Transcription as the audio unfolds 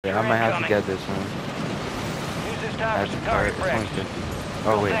I might have to get this one. Use this time That's for some the card. target It's only practice. 50.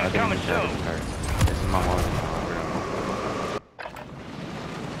 Oh wait, I Things didn't coming use that soon. card. This is my wallet.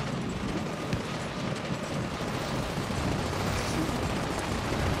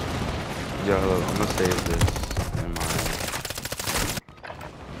 Yo, I'm gonna save this in my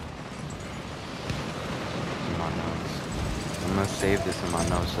notes. I'm gonna save this in my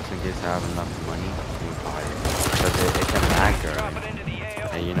notes just in case I have enough money to buy it. Because it can lag Drop already. it into the AO.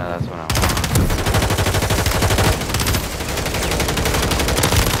 And you know that's what I want.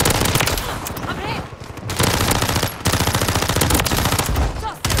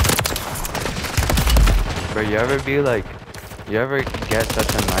 But you ever be like, you ever get such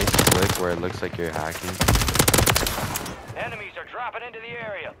a nice flick where it looks like you're hacking? Enemies are dropping into the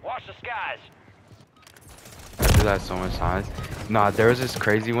area. Watch the skies. I do that so much times. Nah, there was this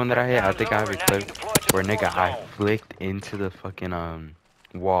crazy one that I hit. I think I have a clip where nigga I flicked into the fucking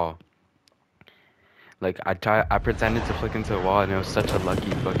wall. Like I pretended to flick into the wall and it was such a lucky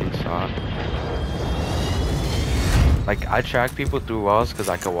fucking shot. Like I track people through walls because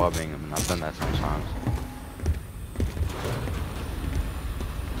I could wall bang them and I've done that sometimes.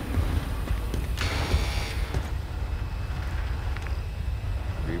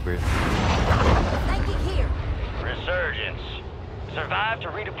 Rebirth. Resurgence. Survive to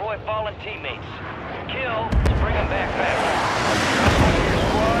redeploy fallen teammates. Kill to bring them back faster. Drop one of your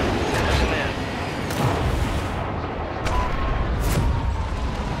squad. Listen in.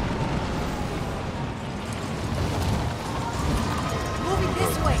 Moving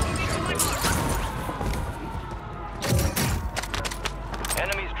this way.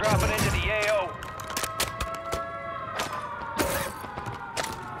 Enemies dropping into the AO.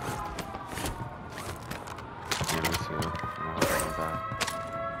 Yeah, me too. I don't know about that.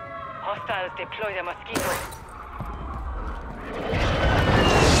 Hostiles deploy the mosquito.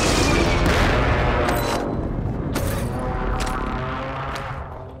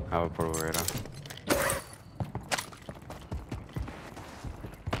 I have a portal radar.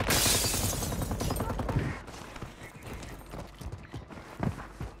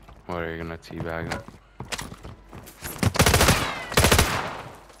 What are you gonna teabag them?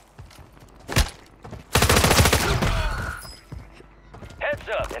 Heads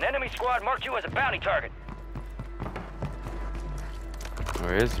up. An enemy squad marked you as a bounty target.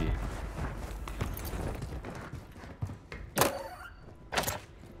 Where is he?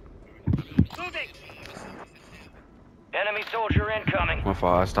 Moving. Enemy soldier incoming. My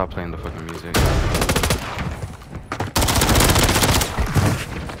fault. I stopped playing the fucking music.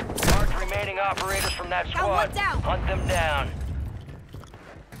 Mark remaining operators from that Got one squad. down. Hunt them down.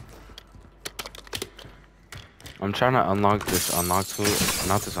 I'm trying to unlock this unlock tool.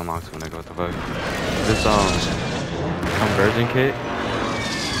 Not this unlock tool, nigga. What the fuck? This conversion kit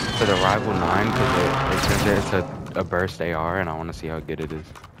to the Rival 9 because it says that it's a burst AR and I want to see how good it is.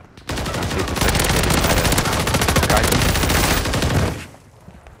 Let's see if the second kit is better. Guys,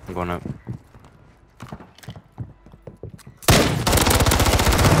 I'm going up.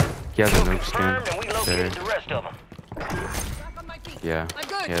 He has a noob Confirmed, and we skin. located There. the rest of them. Yeah.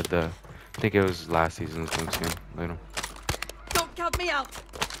 He had the. I think it was last season's noob skin. Little. Don't count me out.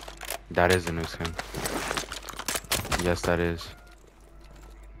 That is a new skin. Yes, that is.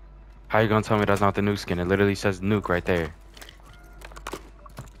 How you gonna tell me that's not the nuke skin? It literally says nuke right there.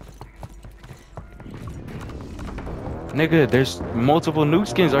 Nigga, there's multiple nuke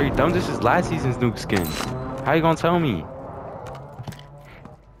skins. Are you dumb? This is last season's nuke skin. How you gonna tell me?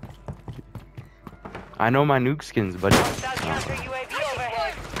 I know my nuke skins, but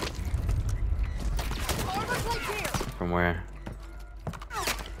from where?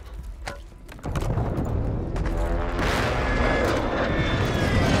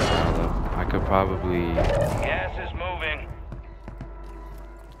 I could probably. Gas is moving.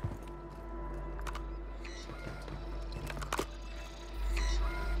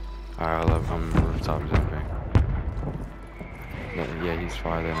 Alright, I'm rooftop jumping. Yeah, he's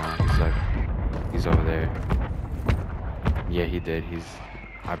farther now. He's over there. Yeah, he did.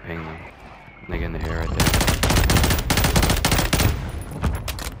 I pinged him. Nigga in the air right there.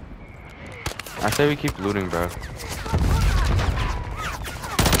 I say we keep looting, bro.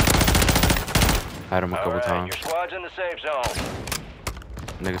 Had him a couple Alright, times. your squad's in the safe zone.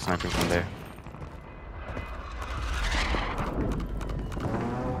 Nigga sniping from there.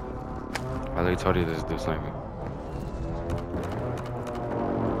 I literally told you this dude sniping.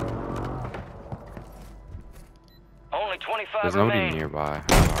 Only 25 There's nobody remain. nearby.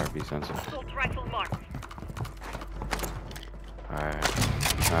 I have a heartbeat sensor. Assault rifle marked. Alright.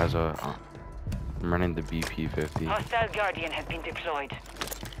 I'm running the BP-50. Hostile Guardian has been deployed.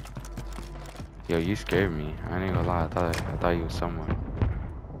 Yo, you scared me. I ain't gonna lie. I thought you was somewhere.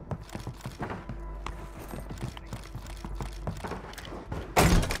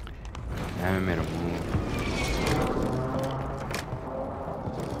 I haven't made a move.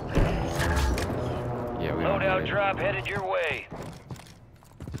 Yeah, we don't Loadout get it. drop headed your way.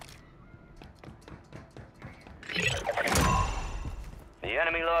 The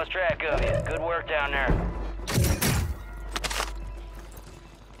enemy lost track of you. Good work down there.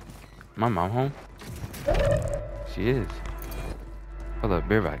 My mom home? She is. Hold up,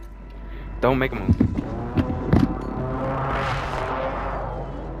 beer back. Don't make a move.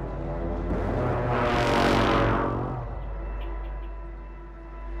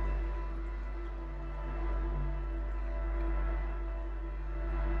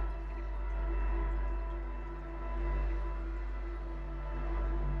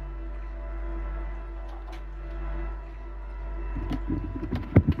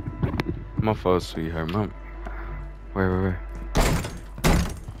 My fault, sweetheart. Mom. Where?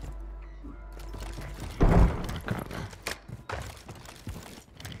 Oh my God, man.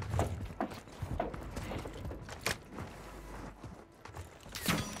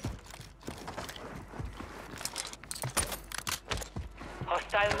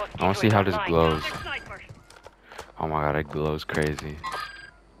 Hostile mosquito. I wanna see how this online. glows. Contact sniper. Oh my God, it glows crazy.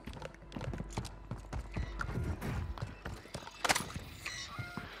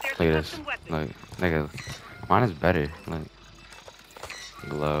 There's Look a at this. custom weapon. Look, nigga. Mine is better. Look.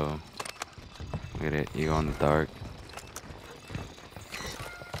 Glow. Look at it. You go in the dark.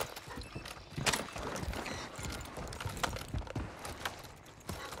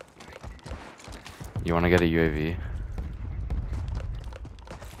 You wanna get a UAV?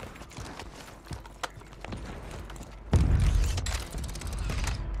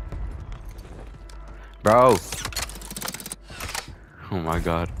 Bro! Oh my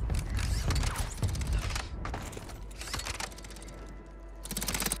God.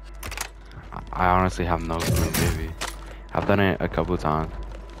 I honestly have no clue, baby. I've done it a couple times.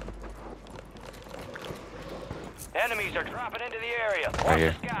 Enemies are dropping into the area. Watch Right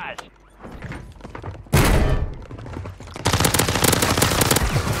here. the skies.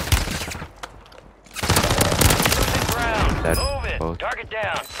 Losing ground. Dead. Move it. Both. Target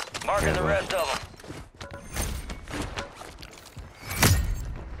down. Marking Yeah, the both. rest of them.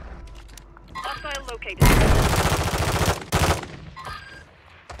 Hostile located.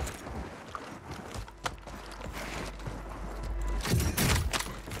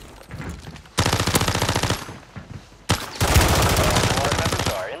 All members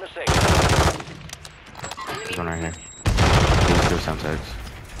are in the safe zone. There's one right here. There's some sides.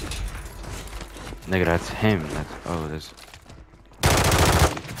 Nigga, that's him. That's this.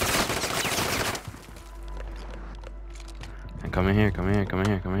 And come in here.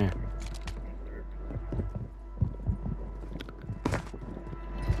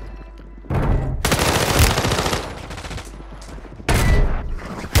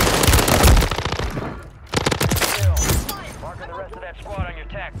 Kill. Marking the rest of that squad on your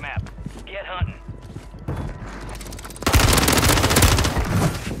TAC map. Get hunting.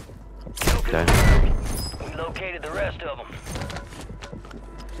 Kill Dead. confirmed. We located the rest of them.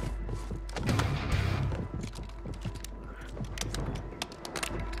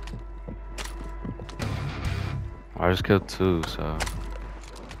 I just killed 2, so.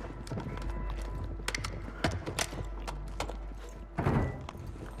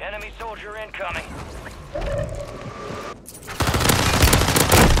 Enemy soldier incoming.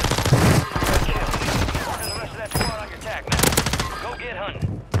 Kill. Marking the rest of that squad on your TAC map. Go get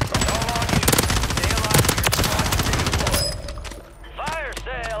hunting. All on you. Stay alive for your squad to stay deployed. Fire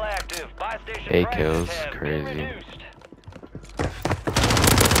sale active. Buy station 8 prices kills, have been crazy. reduced. Use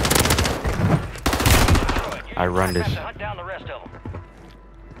I your run TAC map this. to hunt down the rest of them.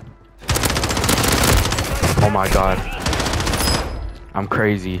 Oh my God. I'm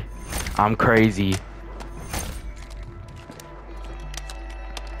crazy. I'm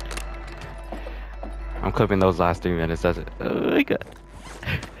clipping those last 3 minutes. That's it. Oh my God.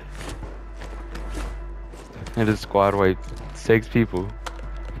 And this squad wiped 6 people.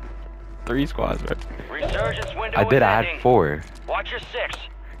 3 squads, right? Resurgence window I did. is I ending. had 4. Watch your 6.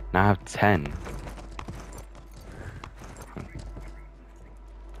 Now I have 10.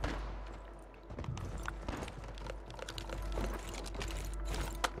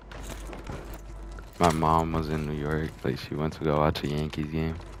 My mom was in New York, like she went to go watch a Yankees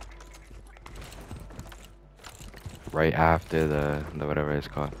game. Right after the whatever it's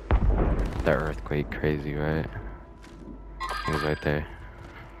called. The earthquake, crazy, right? It was right there.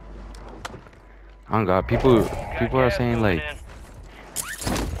 Oh God, people are saying like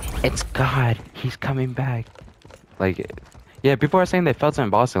It's God. He's coming back. Like, yeah, people are saying they felt it in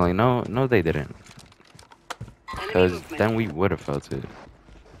Boston. Like, no, they didn't. Enemy Because movement. then we would have felt it.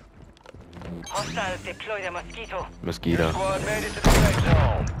 Hostiles deploy the mosquito. Your Mosquito. squad made it to the safe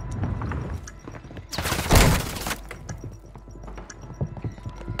zone.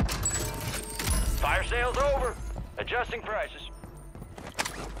 Fire sales over. Adjusting prices.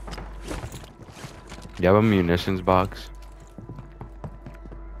 You have a munitions box?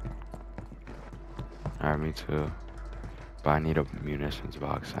 Alright, me too. But I need a munitions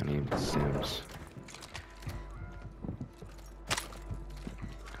box. I need Sims.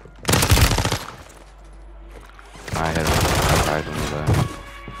 I hit him. I tried him, but...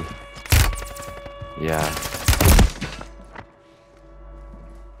 Yeah.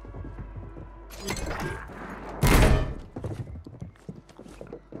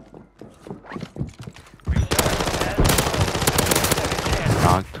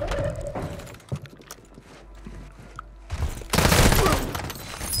 Knocked.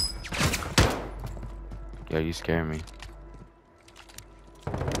 Yo, you scare me.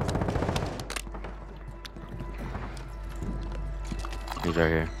 He's right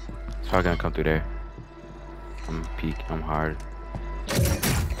here. He's probably gonna come through there. I'm peek. I'm hard.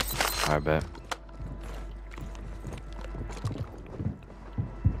 Alright, bet.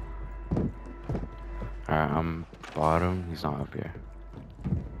 Alright, I'm bottom. He's not up here.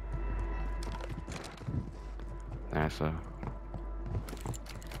 That's a...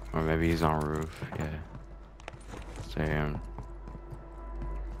 Or maybe he's on roof. Yeah. Stay him.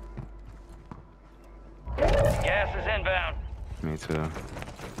 Gas is inbound. Me too.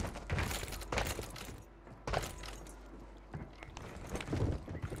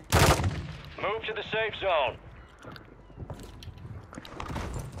 Move to the safe zone.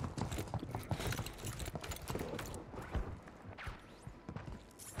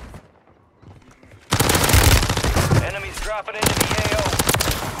 Enemies dropping into the AO.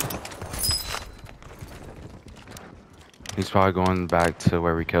 He's probably going back to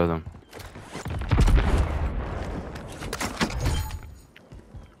where we killed him.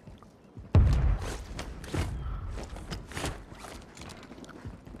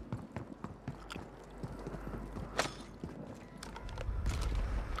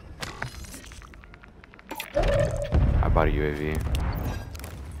 I bought a UAV.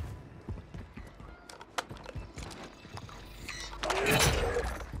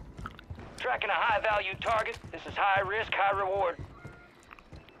 Tracking a high-value target. This is high risk, high reward.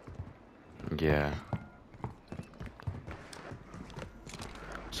 Yeah.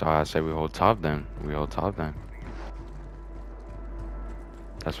 So I say we hold top then. We hold top then.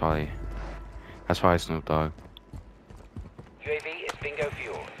 That's why Snoop Dogg. UAV is bingo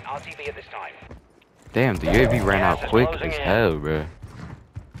fuel. RTV at this time. Damn, the UAV ran out Gas is quick closing as in. hell, bro.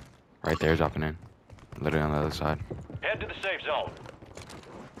 Right there, dropping in. Literally on the other side. Head to the safe zone.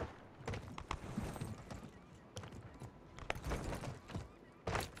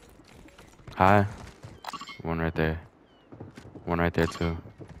 Hi. One right there. One right there too.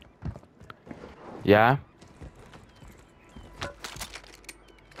 Yeah?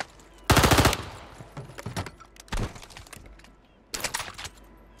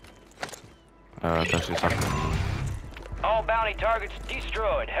 That's just like All bounty targets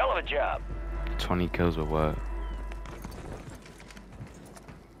destroyed. Hell of a job. 20 kills with what?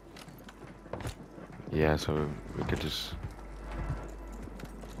 Yeah, so we could just...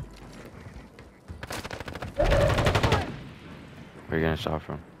 Where you getting shot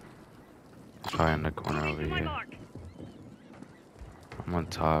from? It's probably in the corner over To my here. mark. I'm on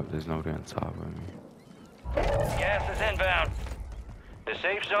top. There's nobody on top of me. Gas is inbound. The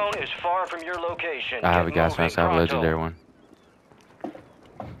safe zone is far from your location. I have a Get gas moving mask. I have a pronto. legendary one.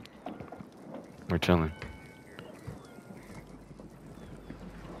 We're chilling.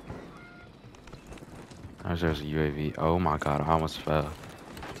 There's a UAV. Oh my god, I almost fell.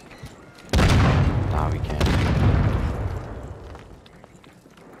 Nah, we can't.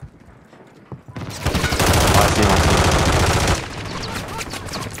 Oh, I see him,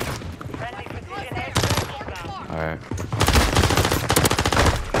 Friendly precision airstrike. Alright.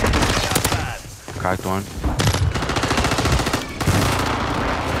 Outside. Cracked one.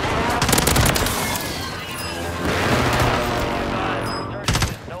 Resurgence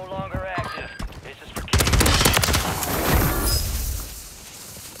is no longer active. This is for keys.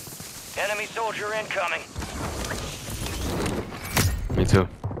 Enemy soldier incoming. Me too.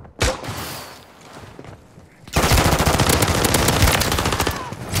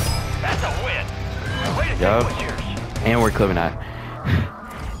 That's a win. Way to Yup. take what's yours. And we're clipping that.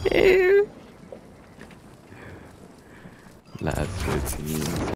 Ew. Last 15.